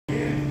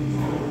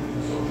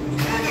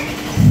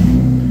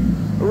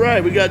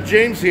right, we got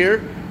James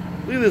here.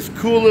 Look at this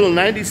cool little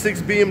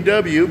 96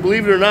 BMW.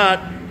 Believe it or not,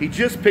 he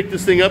just picked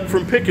this thing up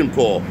from Pick and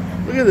Pull.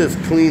 Look at this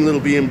clean little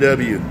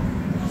BMW.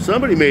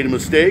 Somebody made a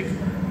mistake.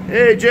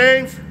 Hey,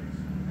 James.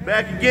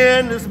 Back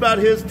again. This is about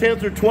his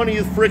 10th or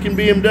 20th freaking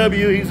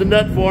BMW. He's a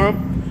nut for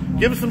him.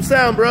 Give us some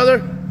sound, brother.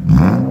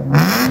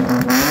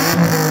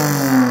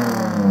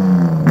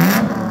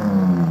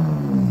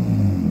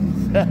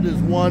 That is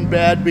one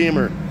bad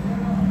Beamer.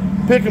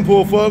 Pick and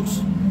Pull,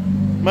 folks.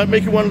 Might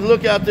make you want to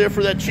look out there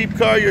for that cheap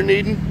car you're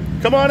needing.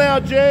 Come on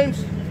out,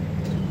 James.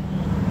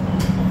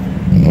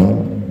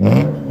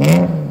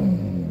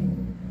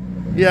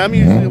 Yeah, I'm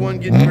usually the one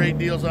getting great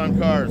deals on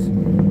cars.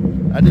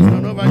 I just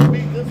don't know if I can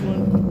beat this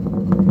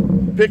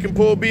one. Pick and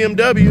Pull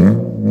BMW.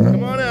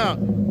 Come on out.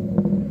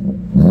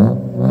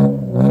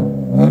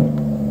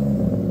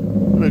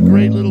 What a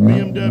great little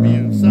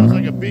BMW. Sounds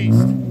like a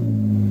beast.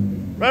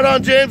 Right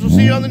on, James. We'll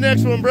see you on the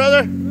next one,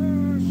 brother.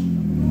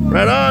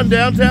 Right on,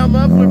 downtown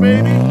muffler,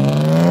 baby.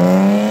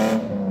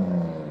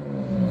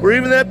 Where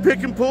even that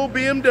Pick and Pull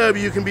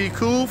BMW can be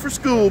cool for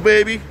school,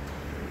 baby.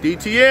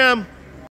 DTM.